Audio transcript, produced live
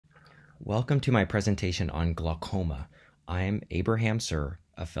Welcome to my presentation on glaucoma. I am Abraham Sir,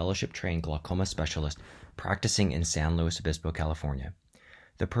 a fellowship-trained glaucoma specialist practicing in San Luis Obispo, California.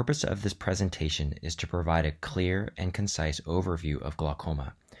 The purpose of this presentation is to provide a clear and concise overview of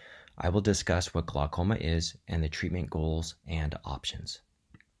glaucoma. I will discuss what glaucoma is and the treatment goals and options.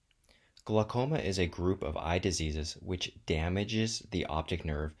 Glaucoma is a group of eye diseases which damages the optic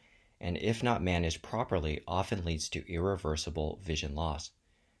nerve and, if not managed properly, often leads to irreversible vision loss.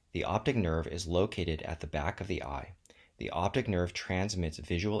 The optic nerve is located at the back of the eye. The optic nerve transmits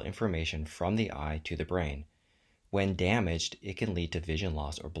visual information from the eye to the brain. When damaged, it can lead to vision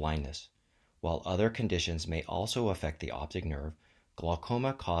loss or blindness. While other conditions may also affect the optic nerve,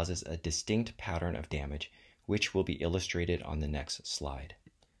 glaucoma causes a distinct pattern of damage, which will be illustrated on the next slide.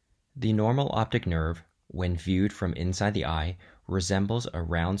 The normal optic nerve, when viewed from inside the eye, resembles a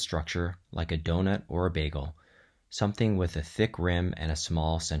round structure like a donut or a bagel, something with a thick rim and a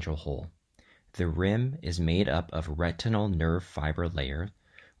small central hole. The rim is made up of retinal nerve fiber layers,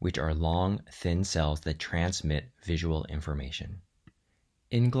 which are long, thin cells that transmit visual information.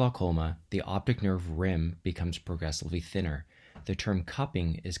 In glaucoma, the optic nerve rim becomes progressively thinner. The term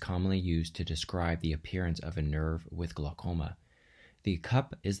cupping is commonly used to describe the appearance of a nerve with glaucoma. The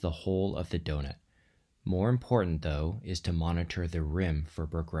cup is the hole of the donut. More important, though, is to monitor the rim for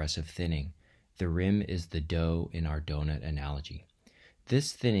progressive thinning. The rim is the dough in our donut analogy.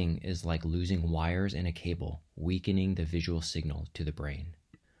 This thinning is like losing wires in a cable, weakening the visual signal to the brain.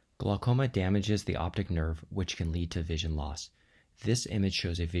 Glaucoma damages the optic nerve, which can lead to vision loss. This image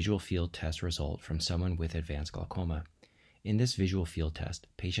shows a visual field test result from someone with advanced glaucoma. In this visual field test,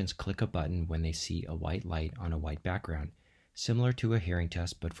 patients click a button when they see a white light on a white background, similar to a hearing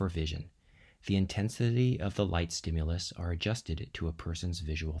test but for vision. The intensity of the light stimulus are adjusted to a person's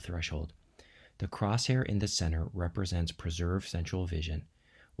visual threshold. The crosshair in the center represents preserved central vision,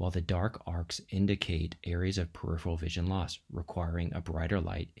 while the dark arcs indicate areas of peripheral vision loss, requiring a brighter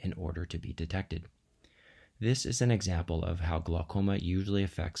light in order to be detected. This is an example of how glaucoma usually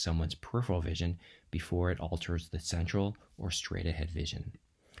affects someone's peripheral vision before it alters the central or straight-ahead vision.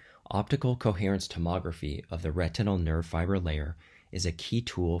 Optical coherence tomography of the retinal nerve fiber layer is a key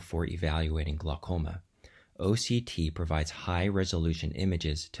tool for evaluating glaucoma. OCT provides high-resolution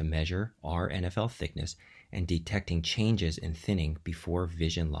images to measure RNFL thickness and detecting changes in thinning before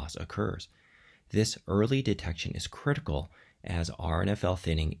vision loss occurs. This early detection is critical as RNFL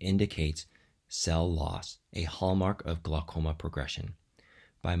thinning indicates cell loss, a hallmark of glaucoma progression.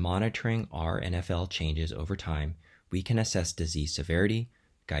 By monitoring RNFL changes over time, we can assess disease severity,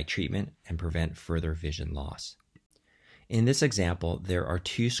 guide treatment, and prevent further vision loss. In this example, there are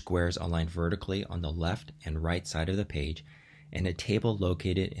two squares aligned vertically on the left and right side of the page, and a table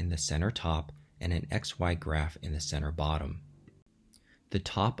located in the center top and an XY graph in the center bottom. The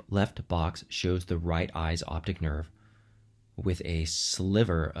top left box shows the right eye's optic nerve, with a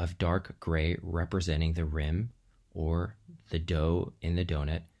sliver of dark gray representing the rim, or the dough in the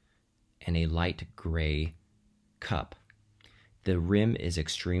donut, and a light gray cup. The rim is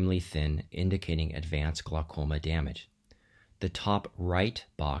extremely thin, indicating advanced glaucoma damage. The top right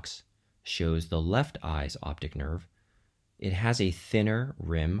box shows the left eye's optic nerve. It has a thinner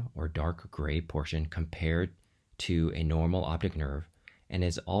rim or dark gray portion compared to a normal optic nerve and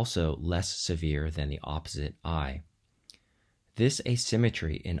is also less severe than the opposite eye. This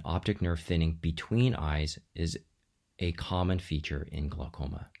asymmetry in optic nerve thinning between eyes is a common feature in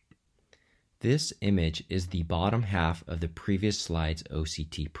glaucoma. This image is the bottom half of the previous slide's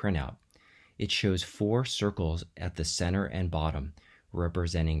OCT printout. It shows 4 circles at the center and bottom,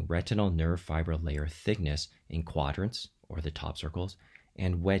 representing retinal nerve fiber layer thickness in quadrants, or the top circles,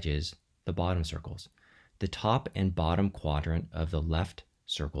 and wedges, the bottom circles. The top and bottom quadrant of the left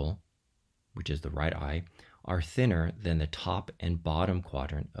circle, which is the right eye, are thinner than the top and bottom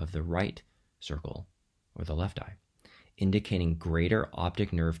quadrant of the right circle, or the left eye, indicating greater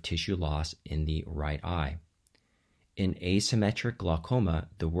optic nerve tissue loss in the right eye. In asymmetric glaucoma,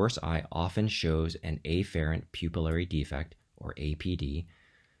 the worst eye often shows an afferent pupillary defect, or APD,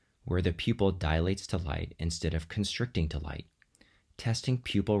 where the pupil dilates to light instead of constricting to light. Testing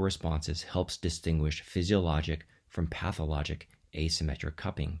pupil responses helps distinguish physiologic from pathologic asymmetric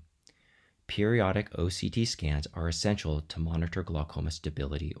cupping. Periodic OCT scans are essential to monitor glaucoma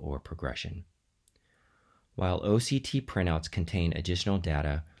stability or progression. While OCT printouts contain additional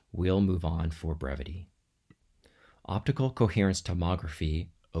data, we'll move on for brevity. Optical coherence tomography,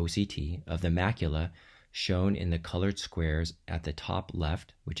 OCT, of the macula, shown in the colored squares at the top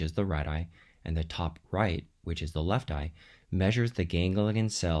left, which is the right eye, and the top right, which is the left eye, measures the ganglion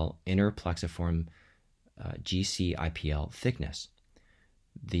cell inner plexiform GC-IPL thickness.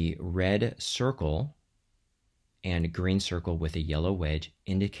 The red circle and green circle with a yellow wedge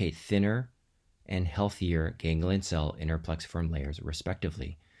indicate thinner and healthier ganglion cell interplexiform layers,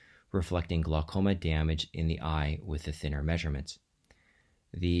 respectively, reflecting glaucoma damage in the eye with the thinner measurements.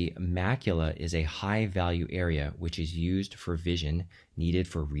 The macula is a high-value area which is used for vision needed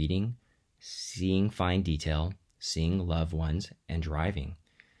for reading, seeing fine detail, seeing loved ones, and driving.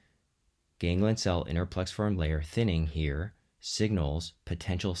 Ganglion cell interplexiform layer thinning here signals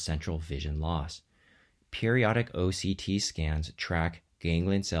potential central vision loss. Periodic OCT scans track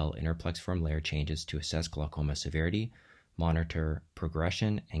ganglion cell interplexiform layer changes to assess glaucoma severity, monitor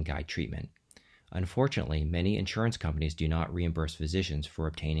progression, and guide treatment. Unfortunately, many insurance companies do not reimburse physicians for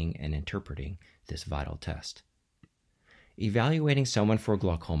obtaining and interpreting this vital test. Evaluating someone for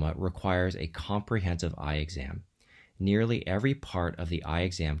glaucoma requires a comprehensive eye exam. Nearly every part of the eye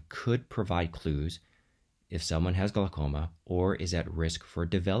exam could provide clues if someone has glaucoma or is at risk for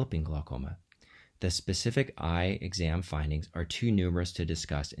developing glaucoma. The specific eye exam findings are too numerous to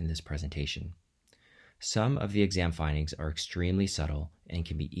discuss in this presentation. Some of the exam findings are extremely subtle and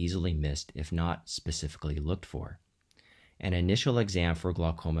can be easily missed if not specifically looked for. An initial exam for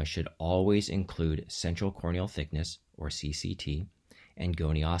glaucoma should always include central corneal thickness, or CCT, and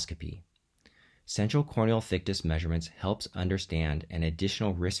gonioscopy. Central corneal thickness measurements helps understand an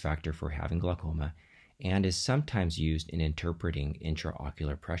additional risk factor for having glaucoma and is sometimes used in interpreting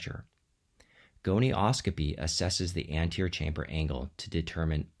intraocular pressure. Gonioscopy assesses the anterior chamber angle to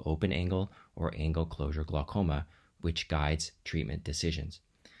determine open angle or angle closure glaucoma, which guides treatment decisions.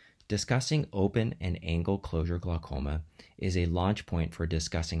 Discussing open and angle closure glaucoma is a launch point for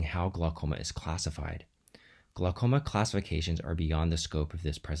discussing how glaucoma is classified. Glaucoma classifications are beyond the scope of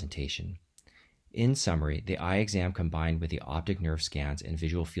this presentation. In summary, the eye exam combined with the optic nerve scans and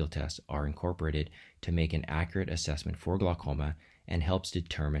visual field tests are incorporated to make an accurate assessment for glaucoma and helps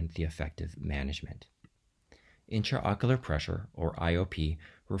determine the effective management. Intraocular pressure, or IOP,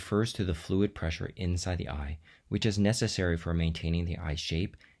 refers to the fluid pressure inside the eye, which is necessary for maintaining the eye's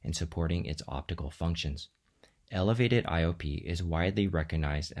shape and supporting its optical functions. Elevated IOP is widely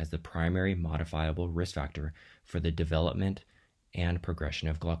recognized as the primary modifiable risk factor for the development and progression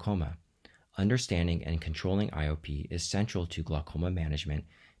of glaucoma. Understanding and controlling IOP is central to glaucoma management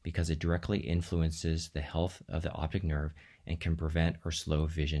because it directly influences the health of the optic nerve and can prevent or slow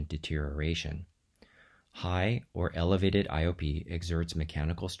vision deterioration. High or elevated IOP exerts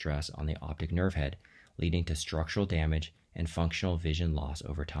mechanical stress on the optic nerve head, leading to structural damage and functional vision loss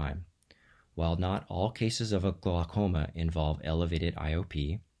over time. While not all cases of a glaucoma involve elevated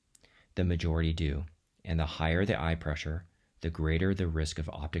IOP, the majority do, and the higher the eye pressure, the greater the risk of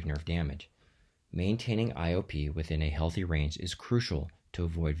optic nerve damage. Maintaining IOP within a healthy range is crucial to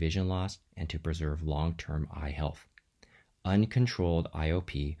avoid vision loss and to preserve long-term eye health. Uncontrolled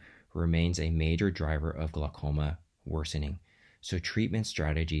IOP remains a major driver of glaucoma worsening, so treatment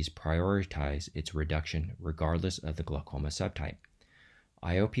strategies prioritize its reduction regardless of the glaucoma subtype.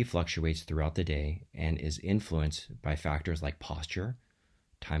 IOP fluctuates throughout the day and is influenced by factors like posture,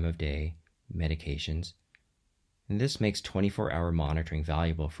 time of day, medications, and this makes 24-hour monitoring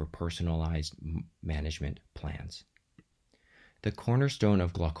valuable for personalized management plans. The cornerstone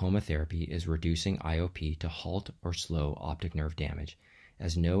of glaucoma therapy is reducing IOP to halt or slow optic nerve damage,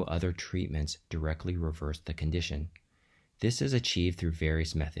 as no other treatments directly reverse the condition. This is achieved through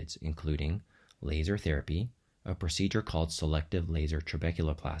various methods, including laser therapy. A procedure called selective laser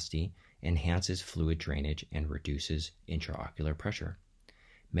trabeculoplasty enhances fluid drainage and reduces intraocular pressure.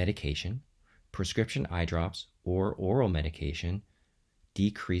 Medication, prescription eye drops, or oral medication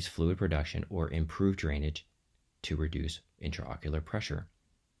decrease fluid production or improve drainage to reduce intraocular pressure.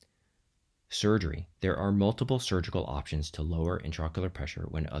 Surgery. There are multiple surgical options to lower intraocular pressure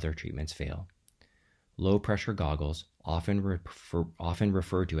when other treatments fail. Low-pressure goggles, often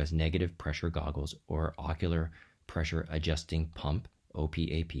referred to as negative pressure goggles or ocular pressure adjusting pump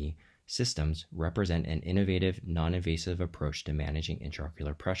 (OPAP) systems, represent an innovative, non-invasive approach to managing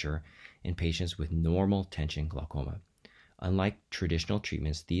intraocular pressure in patients with normal tension glaucoma. Unlike traditional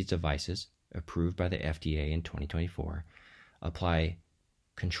treatments, these devices, approved by the FDA in 2024, apply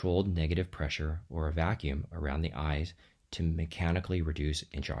controlled negative pressure or a vacuum around the eyes to mechanically reduce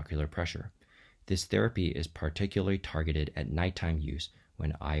intraocular pressure. This therapy is particularly targeted at nighttime use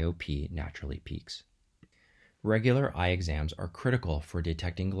when IOP naturally peaks. Regular eye exams are critical for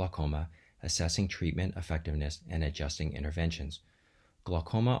detecting glaucoma, assessing treatment effectiveness, and adjusting interventions.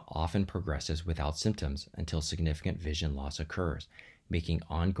 Glaucoma often progresses without symptoms until significant vision loss occurs, making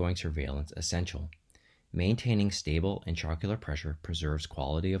ongoing surveillance essential. Maintaining stable intraocular pressure preserves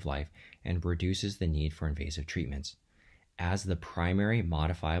quality of life and reduces the need for invasive treatments. As the primary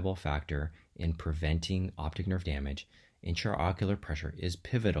modifiable factor in preventing optic nerve damage, intraocular pressure is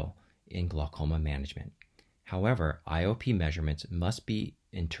pivotal in glaucoma management. However, IOP measurements must be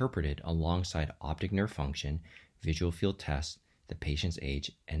interpreted alongside optic nerve function, visual field tests, the patient's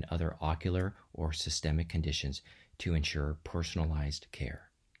age, and other ocular or systemic conditions to ensure personalized care.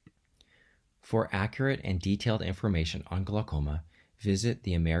 For accurate and detailed information on glaucoma, visit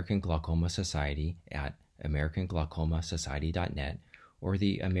the American Glaucoma Society at americanglaucomasociety.net or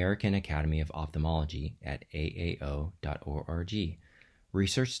the American Academy of Ophthalmology at aao.org.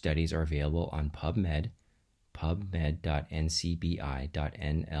 Research studies are available on PubMed,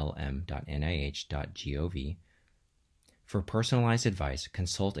 pubmed.ncbi.nlm.nih.gov. For personalized advice,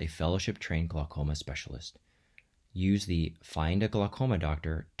 consult a fellowship-trained glaucoma specialist. Use the Find a Glaucoma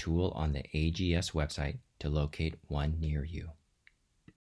Doctor tool on the AGS website to locate one near you.